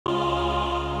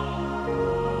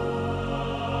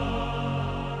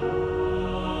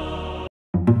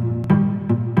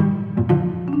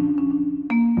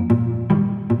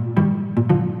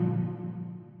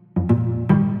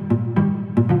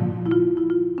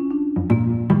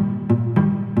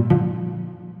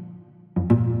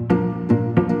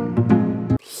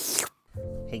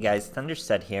guys,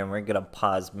 THUNDERSTUD here, and we're gonna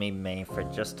pause May for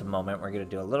just a moment. We're gonna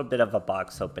do a little bit of a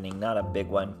box opening, not a big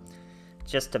one,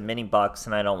 just a mini box,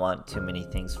 and I don't want too many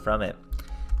things from it.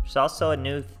 There's also a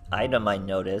new item I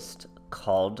noticed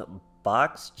called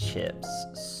Box Chips.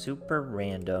 Super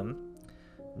random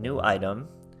new item.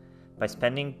 By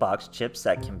spending box chips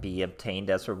that can be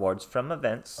obtained as rewards from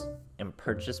events and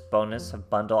purchase bonus of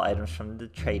bundle items from the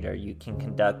trader, you can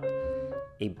conduct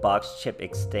a box chip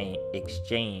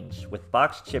exchange. With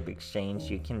box chip exchange,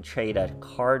 you can trade a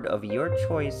card of your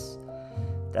choice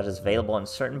that is available in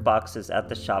certain boxes at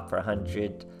the shop for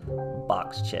 100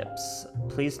 box chips.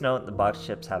 Please note the box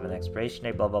chips have an expiration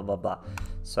date, blah blah blah blah.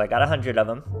 So I got 100 of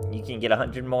them. You can get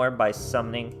 100 more by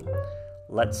summoning.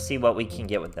 Let's see what we can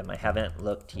get with them. I haven't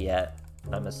looked yet.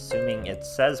 I'm assuming it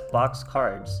says box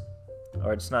cards,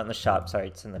 or it's not in the shop, sorry,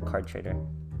 it's in the card trader.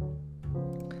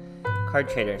 Card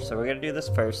trader, so we're gonna do this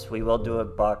first. We will do a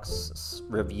box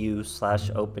review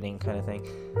 / opening kind of thing.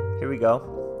 Here we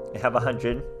go. I have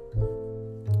 100.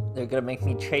 They're gonna make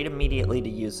me trade immediately to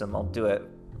use them. I'll do it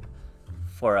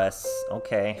for us.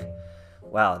 Okay.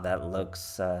 Wow, that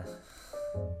looks,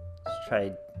 let's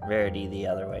try rarity the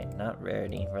other way. Not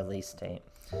rarity, release date.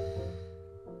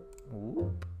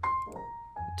 Whoop.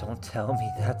 Don't tell me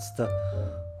that's the...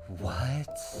 What?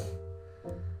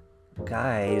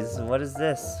 Guys, what is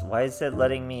this? Why is it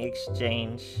letting me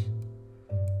exchange?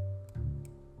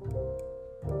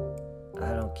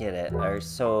 I don't get it. Alright,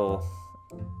 so...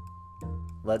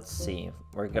 Let's see.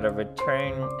 We're gonna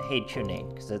return Hey Trunade,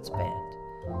 because it's banned.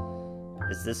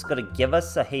 Is this gonna give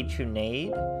us a Hey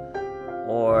Trunade?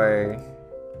 Or...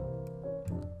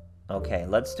 Okay,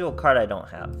 let's do a card I don't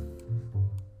have.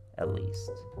 At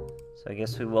least. So I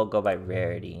guess we will go by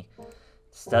rarity.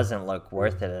 This doesn't look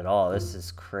worth it at all. This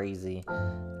is crazy.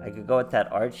 I could go with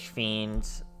that Archfiend.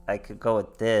 I could go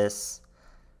with this.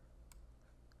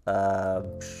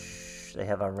 They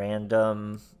have a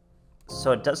random...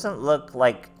 So it doesn't look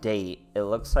like date. It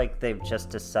looks like they've just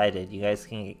decided. You guys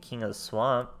can get King of the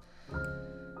Swamp.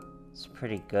 It's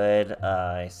pretty good.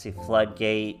 I see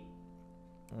Floodgate.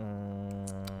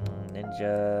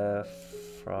 Ninja.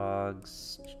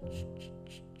 Frogs.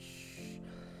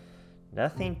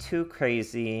 Nothing too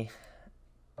crazy.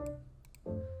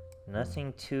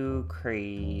 Nothing too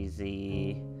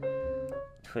crazy.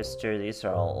 Twister, these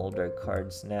are all older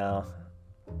cards now.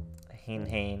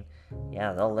 Hane.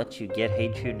 Yeah, they'll let you get Hey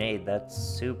Trunade. That's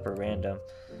super random.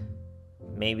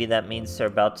 Maybe that means they're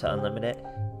about to unlimit it.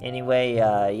 Anyway,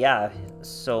 yeah,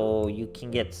 so you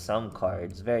can get some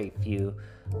cards, very few.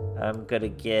 I'm gonna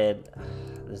get...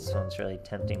 This one's really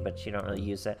tempting, but you don't really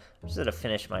use it. I'm just gonna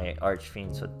finish my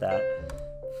Archfiends with that.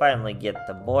 Finally get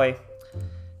the boy.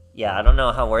 Yeah, I don't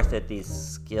know how worth it these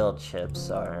skill chips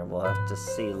are. We'll have to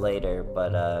see later,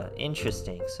 but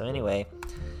interesting. So anyway,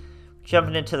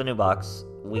 jumping into the new box.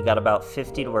 We got about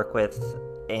 50 to work with,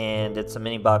 and it's a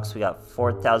mini box. We got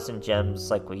 4,000 gems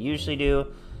like we usually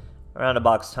do around a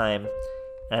box time.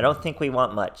 And I don't think we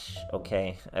want much,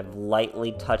 okay? I've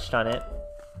lightly touched on it.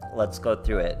 Let's go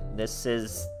through it. This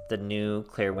is the new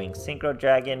Clear Wing Synchro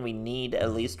Dragon. We need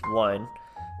at least one.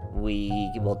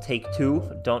 We will take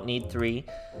 2, don't need 3.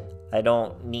 I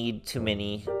don't need too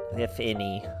many, if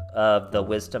any, of the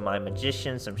Wisdom Eye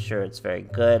Magicians. I'm sure it's very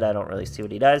good. I don't really see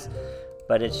what he does.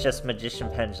 But it's just Magician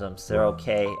Pendulums. They're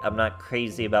okay. I'm not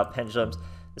crazy about Pendulums.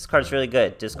 This card's really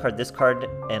good. Discard this card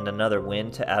and another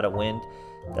wind to add a wind.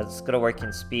 That's going to work in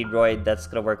Speedroid. That's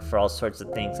going to work for all sorts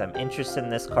of things. I'm interested in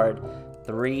this card.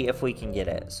 3 if we can get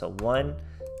it. So 1,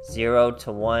 0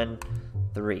 to 1,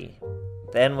 3.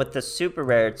 Then with the super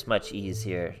rare, it's much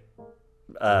easier.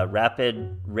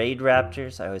 Rapid Raid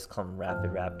Raptors. I always call them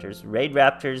Rapid Raptors. Raid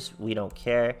Raptors, we don't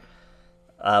care.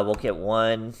 We'll get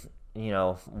 1, you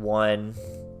know, 1,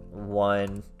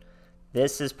 1.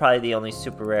 This is probably the only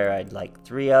super rare I'd like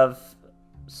 3 of.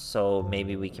 So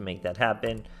maybe we can make that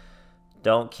happen.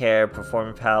 Don't care.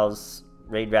 Performing Pals,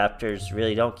 Raid Raptors,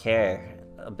 really don't care.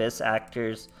 Abyss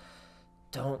Actors,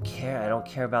 don't care. I don't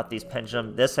care about these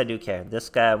Pendulum. This I do care. This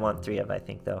guy I want 3 of, I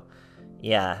think, though.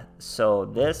 Yeah, so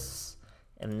this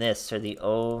and this are the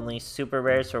only super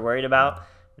rares we're worried about.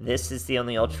 This is the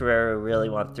only ultra rare we really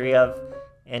want 3 of,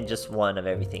 and just 1 of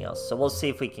everything else. So we'll see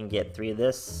if we can get 3 of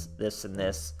this, this, and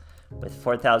this with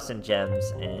 4,000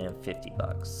 gems and 50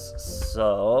 bucks.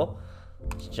 So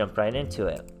let's jump right into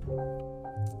it.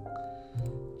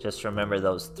 Just remember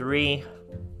those 3.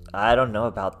 I don't know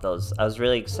about those. I was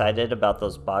really excited about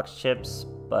those box chips,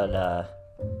 but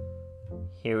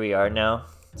here we are now.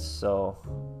 So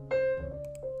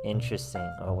interesting.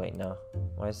 Oh wait, no.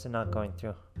 Why is it not going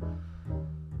through?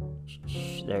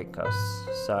 There it goes.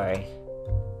 Sorry.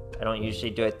 I don't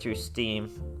usually do it through Steam.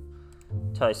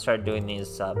 until I start doing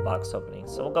these box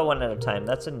openings. So we'll go one at a time.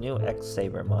 That's a new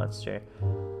X-Saber monster.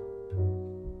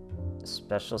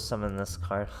 Special summon this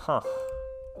card. Huh.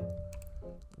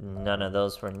 None of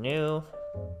those were new.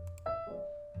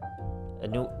 A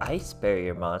new Ice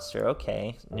Barrier monster.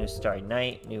 Okay. New Starry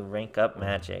Night. New Rank Up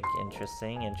Magic.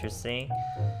 Interesting. Interesting.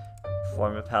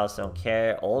 Performance Pals don't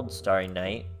care. Old Starry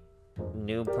Night.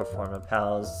 New Performance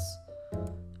Pals.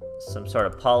 Some sort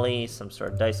of poly. Some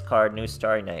sort of dice card. New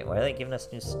Starry Night. Why are they giving us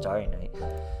new Starry Night?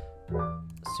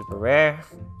 Super rare.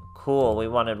 Cool. We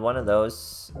wanted one of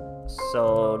those.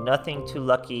 So nothing too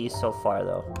lucky so far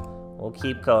though. We'll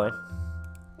keep going.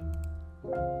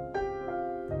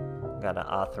 Gotta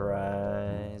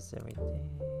authorize everything.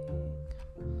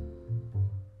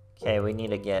 Okay, we need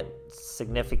to get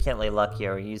significantly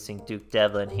luckier. We're using Duke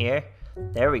Devlin here.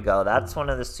 There we go. That's one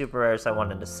of the super rares I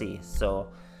wanted to see. So,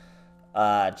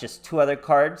 just 2 other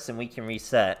cards and we can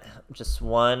reset. Just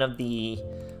one of the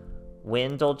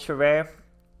Wind Ultra Rare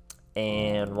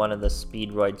and one of the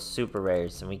Speedroid super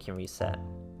rares and we can reset.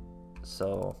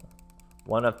 So,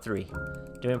 1 of 3.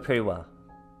 Doing pretty well.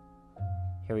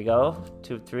 Here we go,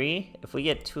 2 of 3. If we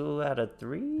get 2 out of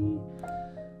 3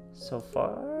 so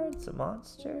far, it's a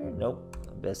monster. Nope,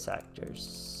 Abyss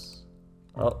Actors.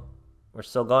 Oh, we're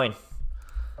still going.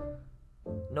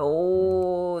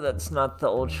 No, that's not the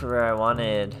ultra rare I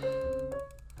wanted.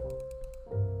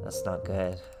 That's not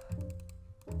good.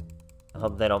 I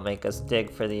hope they don't make us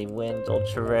dig for the Wind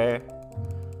Ultra Rare.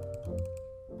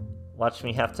 Watch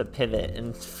me have to pivot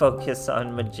and focus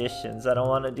on magicians. I don't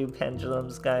want to do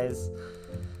pendulums, guys.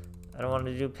 I don't want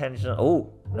to do pendulum.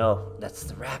 Oh, no. That's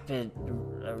the rapid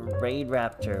raid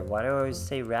raptor. Why do I always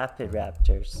say rapid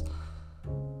raptors?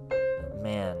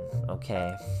 Man,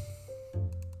 okay.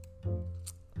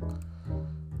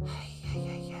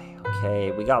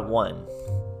 Okay, we got 1.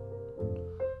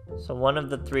 So 1 of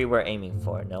the 3 we're aiming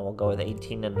for. Now we'll go with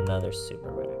 18 and another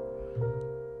super rare.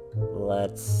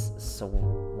 So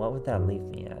what would that leave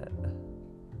me at?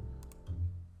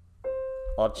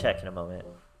 I'll check in a moment.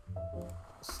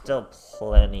 Still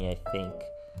plenty, I think.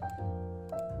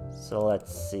 So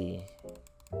let's see.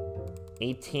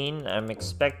 18, I'm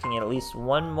expecting at least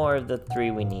 1 more of the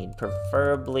 3 we need.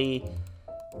 Preferably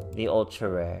the ultra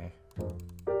rare.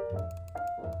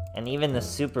 And even the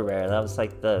super rare, that was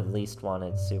like the least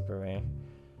wanted super rare.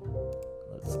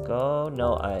 Let's go.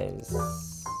 No eyes.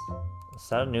 Is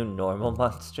that a new normal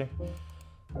monster?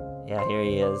 Yeah, here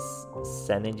he is.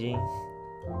 Synergy.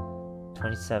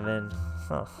 27.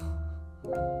 Huh.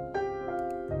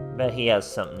 Bet he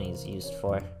has something he's used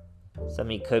for.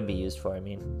 Something he could be used for, I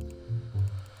mean.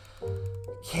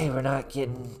 Okay, we're not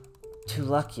getting too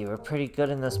lucky. We're pretty good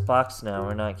in this box now.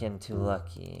 We're not getting too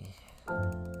lucky.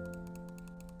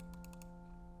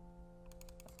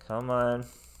 Come on.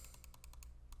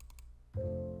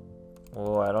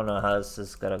 Oh, I don't know how this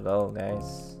is gonna go,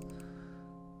 guys.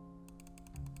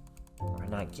 We're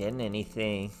not getting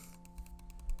anything.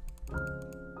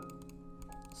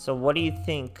 So what do you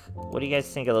think? What do you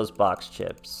guys think of those box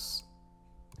chips?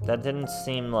 That didn't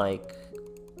seem like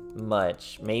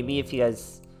much. Maybe if you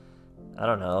guys, I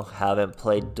don't know, haven't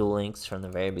played Duel Links from the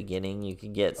very beginning, you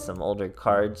could get some older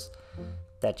cards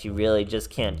that you really just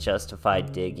can't justify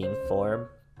digging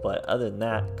for. But other than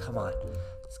that, come on.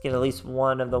 Let's get at least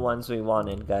 1 of the ones we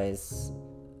wanted, guys.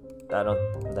 No,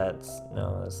 that's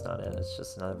not it. It's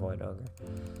just another Void Ogre.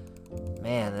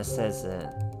 Man, this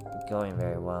isn't going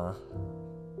very well.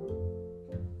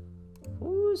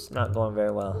 Ooh, it's not going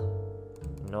very well.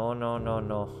 No, no, no,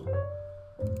 no.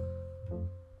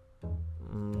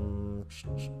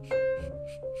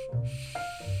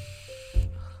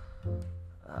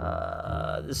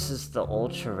 This is the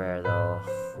ultra rare, though.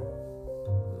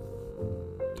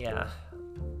 Yeah.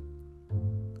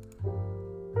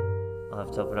 I'll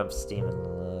have to open up Steam and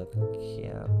look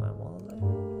at my wallet.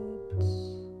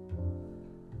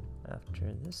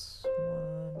 After this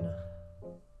one.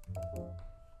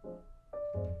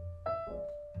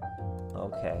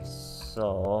 Okay,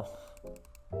 so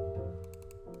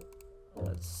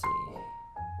let's see.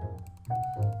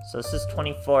 So this is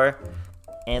 24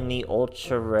 and the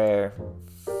ultra rare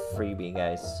freebie,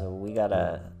 guys. So we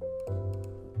gotta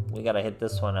hit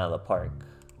this one out of the park.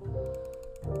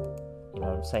 You know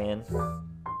what I'm saying?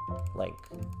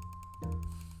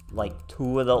 Like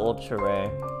 2 of the ultra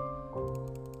rare,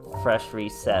 fresh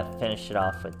reset, finish it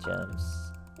off with gems.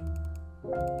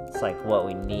 It's like what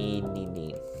we need.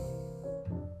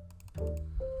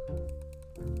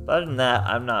 But other than that,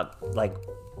 I'm not like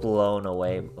blown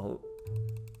away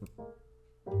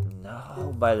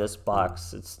by this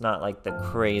box. It's not like the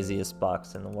craziest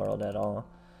box in the world at all.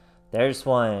 There's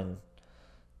one.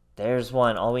 There's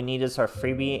one. All we need is our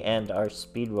freebie and our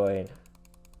Speedroid.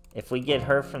 If we get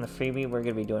her from the freebie, we're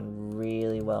gonna be doing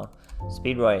really well.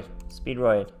 Speedroid.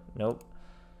 Speedroid. Nope.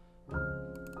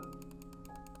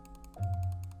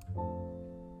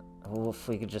 Oh, if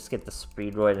we could just get the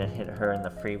Speedroid and hit her in the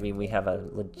freebie, we have a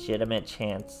legitimate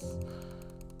chance.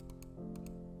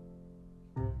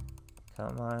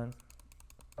 Come on.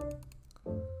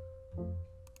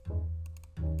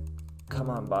 Come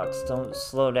on, box. Don't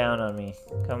slow down on me.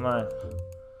 Come on.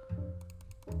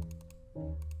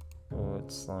 Oh,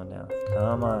 it's slowing down.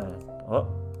 Come on. Oh,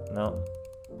 no.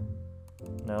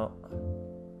 No.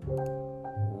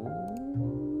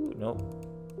 Ooh, nope.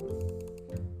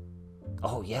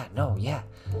 Oh, yeah, no, yeah.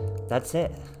 That's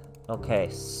it. Okay,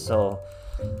 so,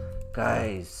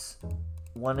 guys,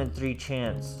 1 in 3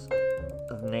 chance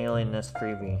of nailing this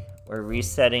freebie. We're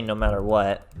resetting no matter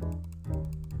what.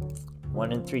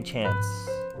 1 in 3 chance.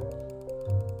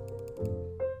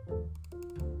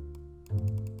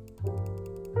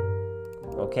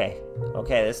 Okay,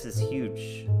 okay, this is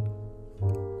huge.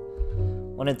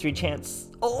 1 in 3 chance.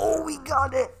 Oh, we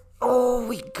got it. Oh,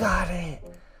 we got it.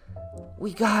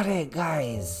 We got it,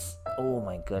 guys. Oh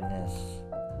my goodness.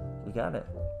 We got it.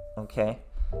 Okay,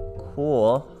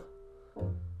 cool.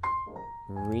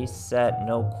 Reset,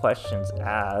 no questions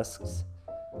asked.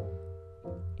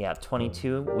 Yeah,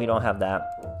 22. We don't have that.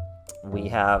 We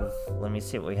have, let me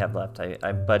see what we have left.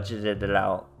 I budgeted it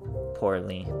out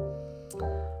poorly.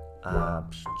 Let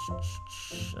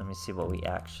me see what we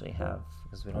actually have,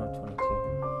 because we don't have 22.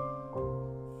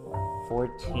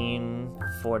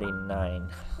 1449.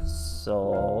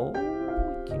 So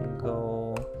we can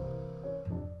go,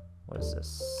 what is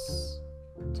this?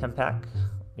 10 pack?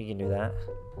 We can do that.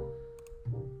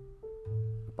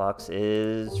 Box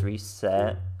is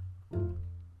reset.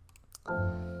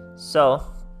 So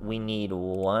we need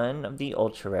 1 of the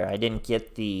ultra rare. I didn't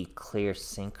get the clear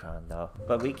synchron though,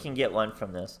 but we can get 1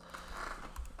 from this.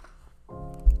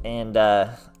 And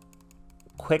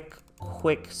quick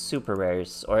super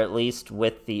rares, or at least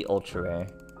with the ultra rare.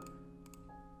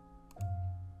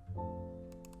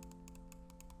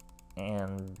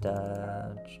 And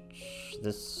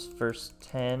this first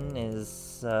 10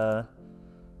 is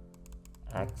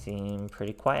acting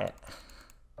pretty quiet.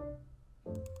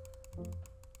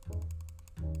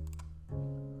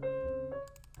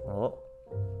 Oh.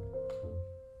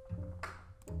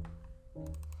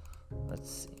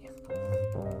 Let's see.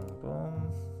 Boom, boom, boom.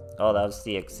 Oh, that was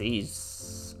the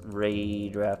XE's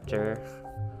Raid Raptor.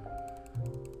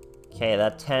 Okay,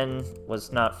 that 10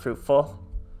 was not fruitful.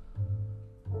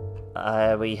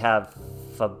 We have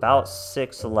about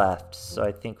 6 left, so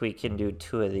I think we can do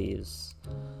 2 of these.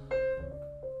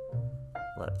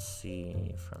 Let's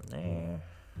see from there.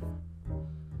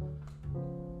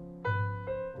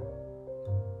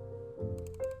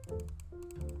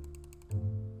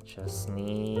 Just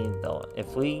need the,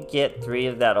 if we get 3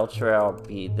 of that ultra rare,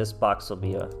 this box will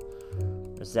be a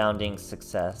resounding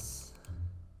success.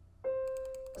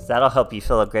 'Cause that'll help you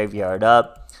fill a graveyard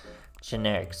up.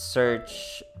 Generic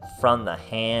search from the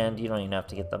hand. You don't even have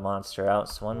to get the monster out.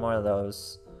 So 1 more of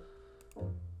those.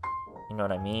 You know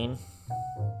what I mean?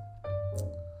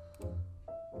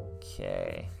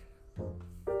 Okay.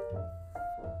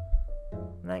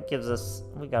 And that gives us,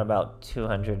 we got about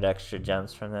 200 extra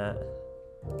gems from that.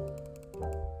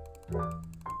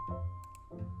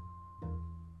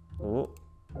 Ooh.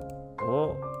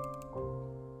 Ooh.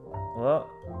 Whoa.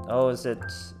 Oh, is it?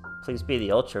 Please be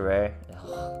the ultra rare.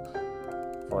 Ugh.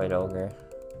 Void Ogre.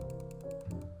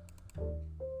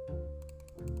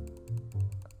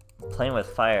 Playing with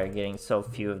fire, getting so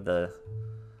few of the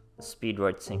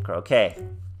Speedroid Synchro. Okay.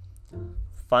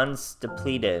 Funds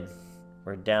depleted.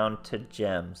 We're down to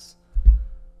gems.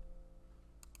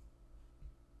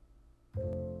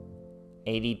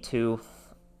 82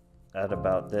 at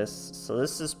about this. So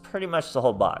this is pretty much the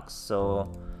whole box.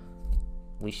 So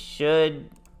we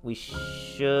should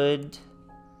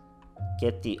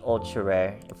get the ultra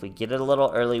rare. If we get it a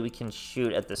little early, we can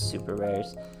shoot at the super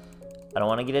rares. I don't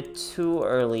want to get it too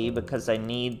early because I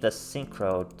need the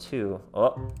synchro too.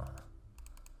 Oh,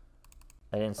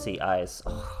 I didn't see eyes.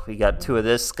 Oh, we got 2 of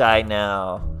this guy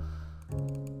now.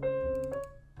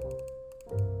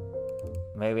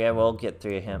 Maybe I will get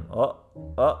 3 of him. Oh,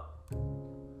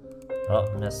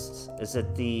 missed. Is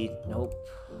it the, nope.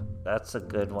 That's a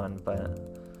good one, but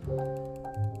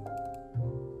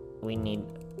we need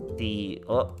the,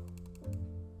 oh,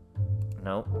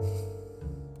 nope.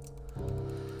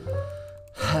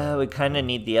 We kind of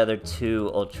need the other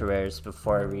 2 ultra rares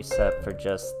before I reset for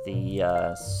just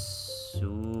the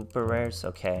super rares.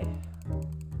 Okay,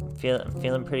 I'm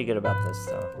feeling pretty good about this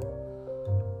though.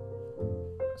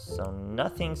 So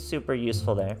nothing super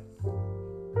useful there.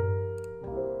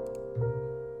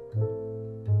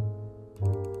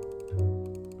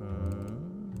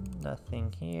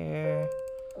 Nothing here.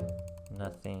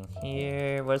 Nothing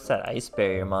here. What's that ice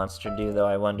barrier monster do, though,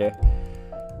 I wonder?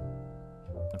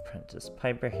 Apprentice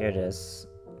Piper, here it is.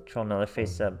 Control another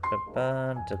face up.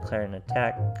 Declare an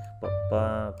attack.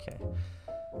 Okay.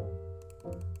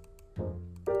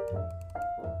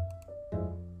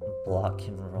 Block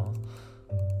and roll.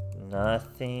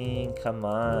 Nothing. Come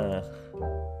on.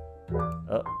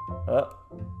 Oh.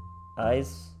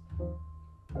 Eyes.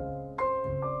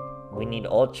 We need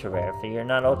ultra rare. If you're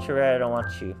not ultra rare, I don't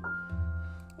want you.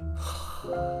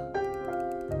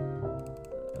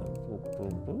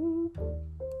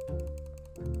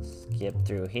 Skip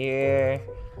through here.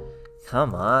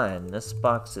 Come on. This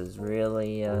box is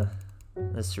really,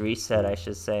 this reset, I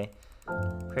should say,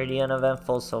 pretty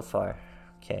uneventful so far.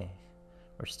 Okay.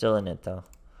 We're still in it, though.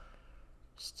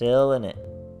 Still in it.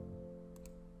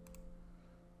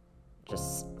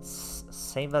 Just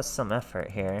save us some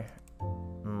effort here.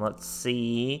 And let's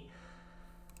see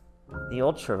the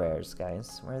ultra rares,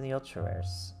 guys. Where are the ultra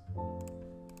rares?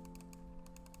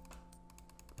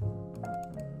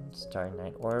 Star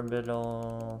Knight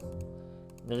Orbital.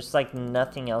 There's like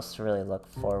nothing else to really look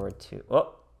forward to.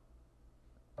 Oh!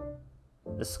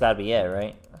 This has gotta be it,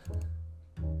 right?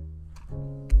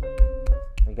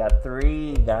 We got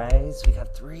 3, guys. We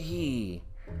got 3.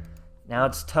 Now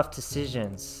it's tough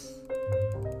decisions.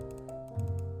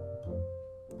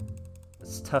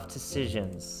 It's tough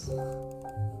decisions.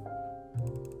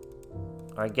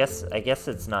 Or I guess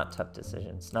it's not tough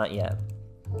decisions. Not yet.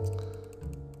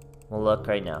 We'll look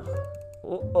right now.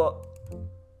 Oh.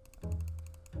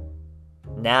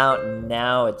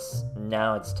 Now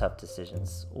it's tough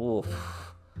decisions. Oof.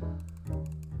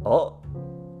 Oh.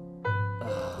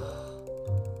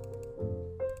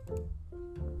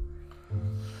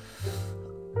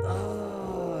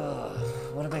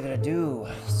 What am I gonna do?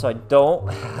 So I don't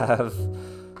have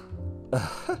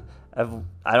I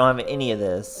don't have any of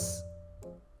this,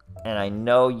 and I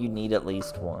know you need at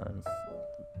least 1.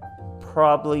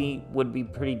 Probably would be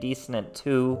pretty decent at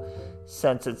 2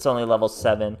 since it's only level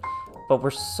 7, but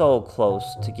we're so close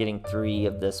to getting 3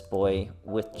 of this boy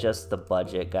with just the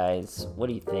budget, guys. What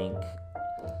do you think?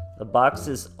 The box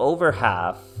is over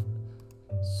half,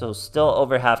 so still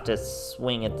over half to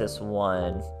swing at this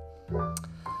 1.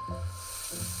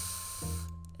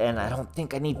 And I don't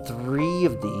think I need 3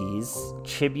 of these.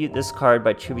 Tribute this card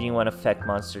by tributing 1 effect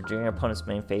monster. During your opponent's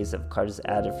main phase, if a card is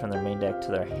added from their main deck to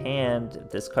their hand,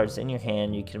 if this card is in your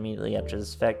hand, you can immediately after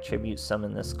this effect tribute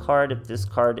summon this card. If this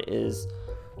card is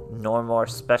normal or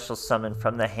special summon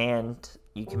from the hand,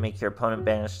 you can make your opponent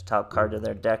banish the top card of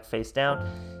their deck face down.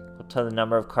 Equal to the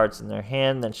number of cards in their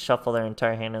hand, then shuffle their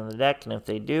entire hand in the deck, and if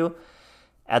they do,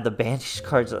 add the banished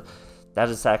cards. That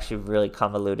is actually really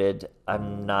convoluted.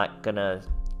 I'm not gonna...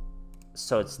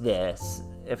 So it's this.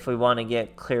 If we want to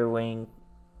get Clear Wing,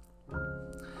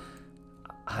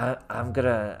 I'm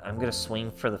gonna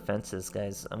swing for the fences,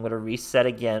 guys. I'm gonna reset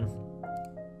again.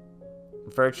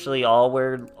 Virtually all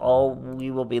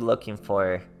we will be looking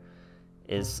for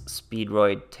is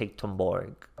Speedroid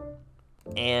Teiktomborg,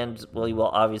 and we will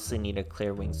obviously need a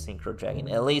Clear Wing Synchro Dragon,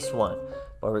 at least 1.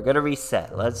 But we're gonna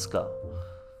reset. Let's go.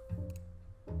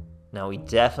 Now we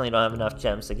definitely don't have enough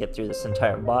gems to get through this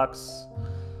entire box.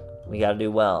 We gotta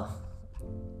do well.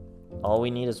 All we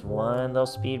need is 1 little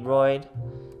Speedroid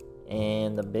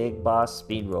and the big boss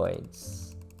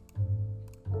Speedroids.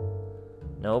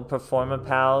 No Performa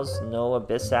Pals, no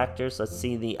Abyss Actors. Let's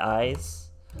see the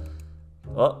eyes.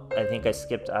 Oh, I think I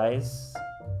skipped eyes.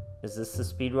 Is this the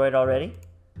Speedroid already?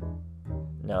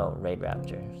 No, Raid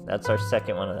Raptor. That's our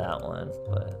second one of that one,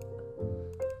 but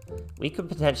we could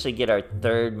potentially get our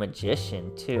 3rd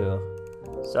Magician too.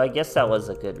 So I guess that was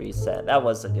a good reset. That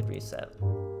was a good reset.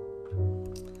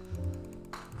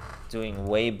 Doing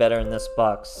way better in this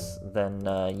box than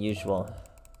usual.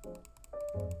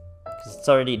 Because it's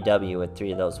already W with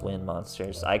 3 of those wind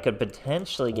monsters. I could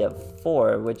potentially get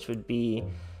 4, which would be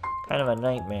kind of a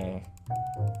nightmare.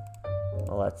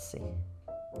 Well, let's see.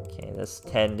 Okay, this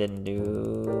 10 didn't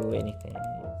do anything.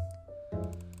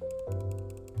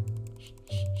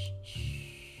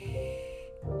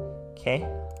 Okay.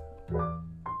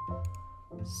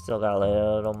 Still got a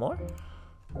little more.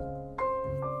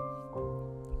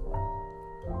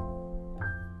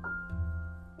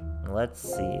 Let's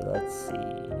see.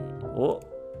 Oh,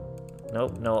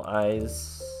 nope, no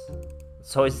eyes.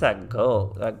 It's always that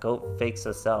goat. That goat fakes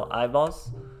us out.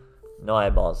 Eyeballs? No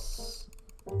eyeballs.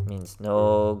 Means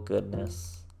no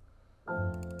goodness.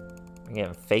 We're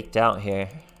getting faked out here.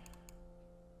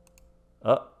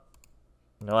 Oh,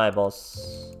 No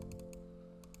eyeballs.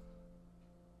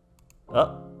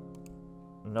 Oh.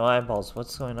 No eyeballs.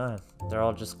 What's going on? They're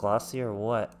all just glossy or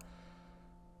what?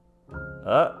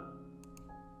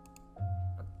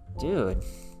 Dude.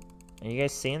 Are you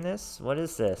guys seeing this? What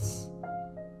is this?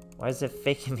 Why is it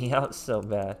faking me out so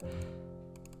bad?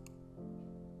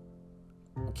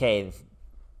 Okay.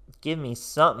 Give me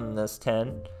something this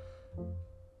 10.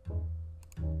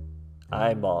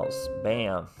 Eyeballs.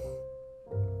 Bam.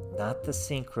 Not the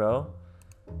synchro.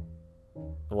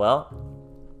 Well,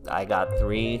 I got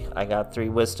three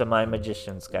Wisdom Eye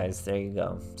Magicians, guys. There you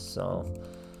go. So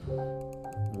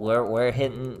we're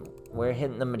hitting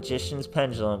the Magician's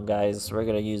Pendulum, guys. We're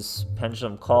gonna use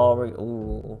Pendulum Call. We're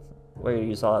gonna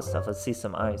use all that stuff. Let's see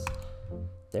some eyes.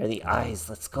 There are the eyes.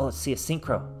 Let's go. Let's see a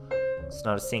synchro. It's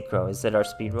not a synchro. Is it our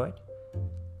Speedroid?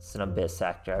 It's an Abyss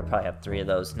Actor. I probably have 3 of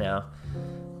those now.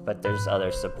 But there's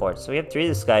other support. So we have 3 of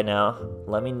this guy now.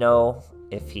 Let me know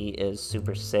if he is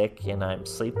super sick and I'm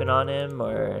sleeping on him,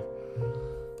 or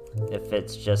if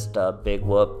it's just a big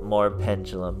whoop, more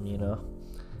pendulum, you know?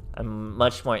 I'm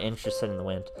much more interested in the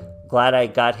wind. Glad I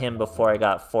got him before I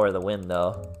got 4 of the wind,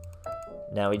 though.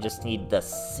 Now we just need the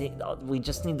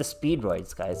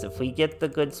Speedroids, guys. If we get the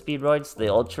good Speedroids, the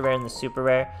ultra rare and the super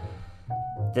rare,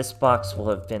 this box will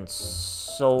have been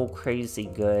so crazy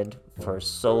good for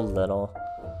so little.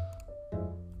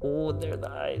 Oh, there are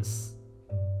the eyes.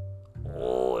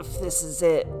 Oh, if this is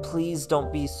it, please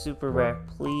don't be super rare.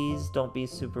 Please don't be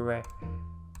super rare.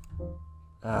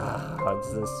 Ah,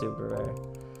 it's the super rare.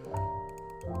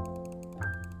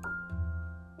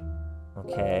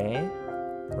 Okay.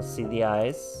 Let's see the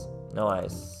eyes. No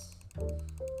eyes.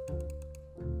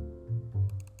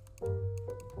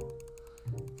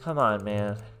 Come on,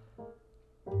 man.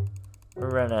 We're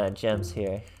running out of gems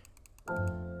here.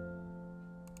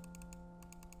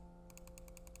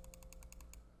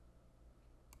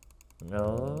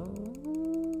 No,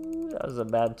 that was a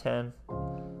bad 10.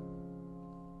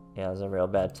 Yeah, it was a real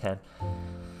bad 10.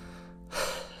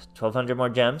 1,200 more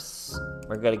gems.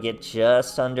 We're gonna get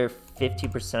just under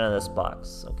 50% of this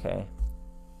box, okay?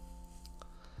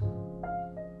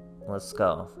 Let's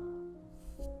go.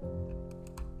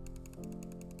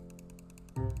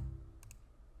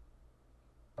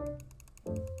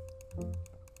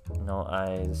 No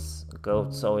eyes.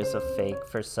 Goat's always a fake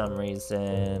for some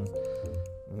reason.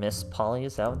 Miss Polly,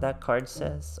 is that what that card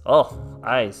says? Oh,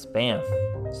 eyes, bam.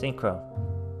 Synchro.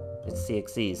 It's the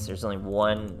XEs. There's only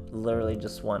one, literally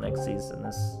just one XEs in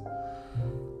this.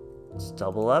 Let's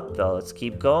double up though. Let's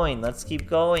keep going. Let's keep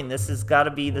going. This has got to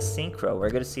be the synchro.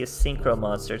 We're going to see a synchro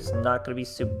monster. It's not going to be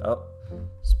super. Oh,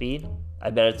 speed?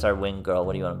 I bet it's our wing girl.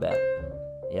 What do you want to bet?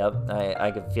 Yep, I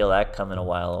could feel that coming a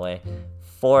while away.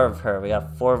 4 of her. We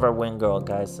got 4 of our wing girl,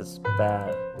 guys. That's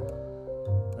bad.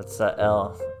 That's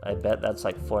L. I bet that's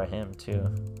like 4 of him too.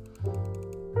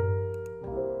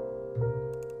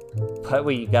 But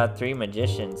we got 3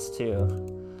 magicians too.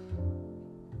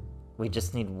 We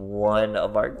just need 1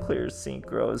 of our clear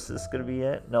synchros. Is this gonna be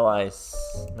it? No ice.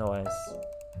 No ice.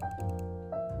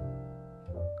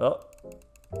 Oh.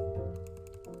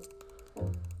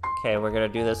 Okay, we're gonna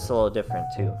do this a little different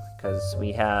too, because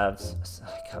we have,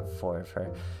 I got 4 of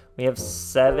her. We have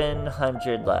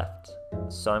 700 left.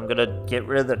 So I'm gonna get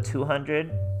rid of the 200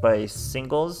 by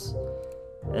singles,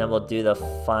 and then we'll do the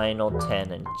final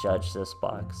 10 and judge this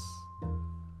box.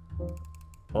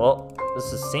 Oh,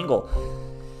 this is single.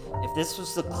 If this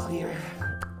was the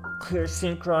clear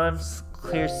synchro,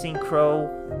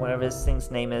 whatever this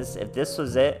thing's name is, if this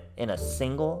was it in a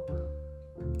single,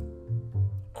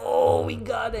 oh, we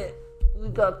got it. We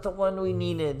got the one we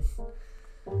needed.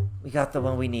 We got the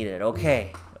one we needed.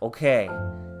 Okay, okay.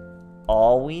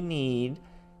 All we need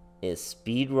is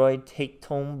Speedroid Take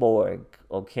Tone Borg,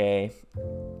 okay?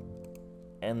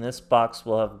 And this box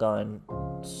will have gone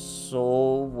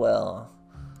so well.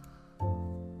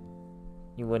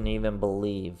 You wouldn't even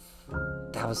believe.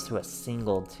 That was through a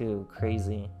single too,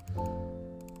 crazy.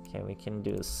 Okay, we can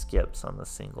do skips on the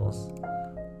singles.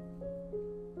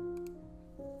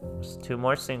 Just 2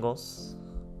 more singles.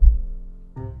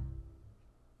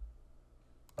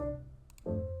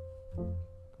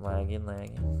 Lagging.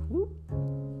 Whoop.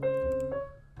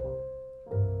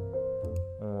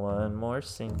 1 more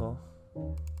single.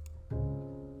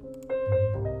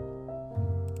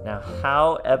 Now,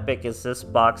 how epic is this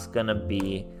box gonna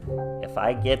be if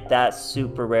I get that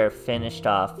super rare finished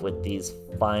off with these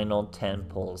final 10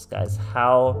 pulls, guys?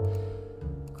 How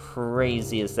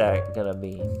crazy is that gonna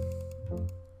be?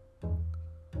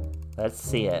 Let's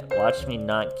see it. Watch me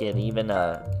not get even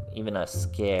a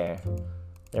scare.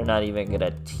 They're not even gonna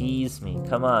tease me.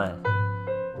 Come on.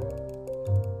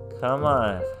 Come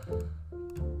on.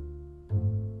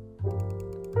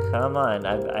 Come on.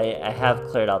 I have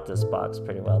cleared out this box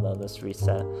pretty well, though, this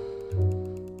reset.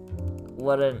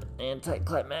 What an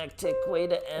anticlimactic way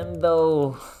to end,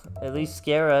 though. At least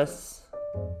scare us.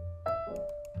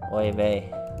 Oy vey.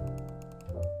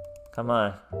 Come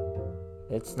on.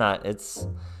 It's not. This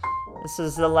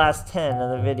is the last 10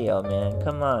 of the video, man.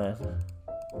 Come on.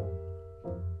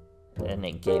 And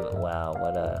it gave it. Wow,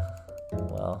 what a.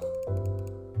 Well.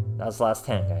 That was the last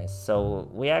 10, guys. So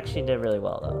we actually did really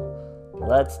well, though.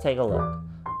 Let's take a look.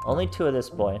 Only 2 of this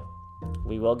boy.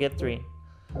 We will get 3.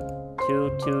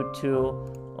 2, 2,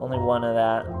 2. Only 1 of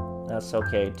that. That's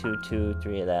okay. 2, 2,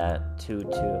 3 of that. 2, 2.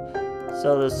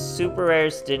 So the super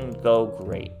rares didn't go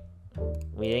great.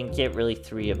 We didn't get really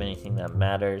 3 of anything that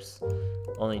matters.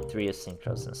 Only 3 of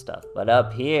synchros and stuff. But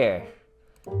up here,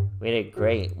 we did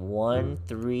great. 1,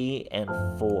 3, and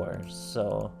 4.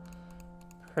 So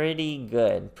pretty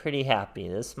good. Pretty happy.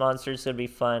 This monster's gonna be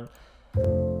fun.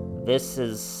 This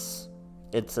is...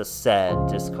 It's a sad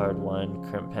discard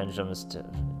 1. Current pendulums to...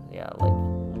 Yeah, like,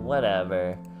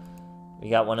 whatever. We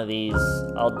got one of these.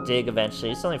 I'll dig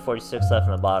eventually. It's only 46 left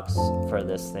in the box for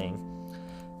this thing.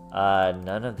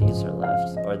 None of these are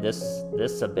left. Or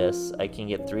this abyss. I can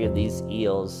get 3 of these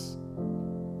eels.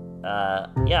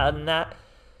 Yeah, and that...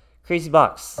 Crazy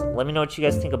box. Let me know what you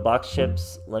guys think of box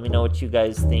chips. Let me know what you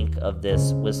guys think of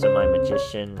this Wisdom Eye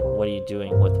Magician. What are you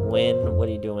doing with Win? What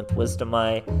are you doing with Wisdom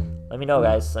Eye? Let me know,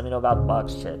 guys. Let me know about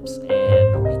box chips.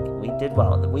 And we did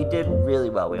well. We did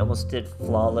really well. We almost did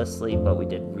flawlessly, but we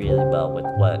did really well with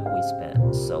what we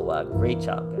spent. So, great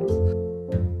job, guys.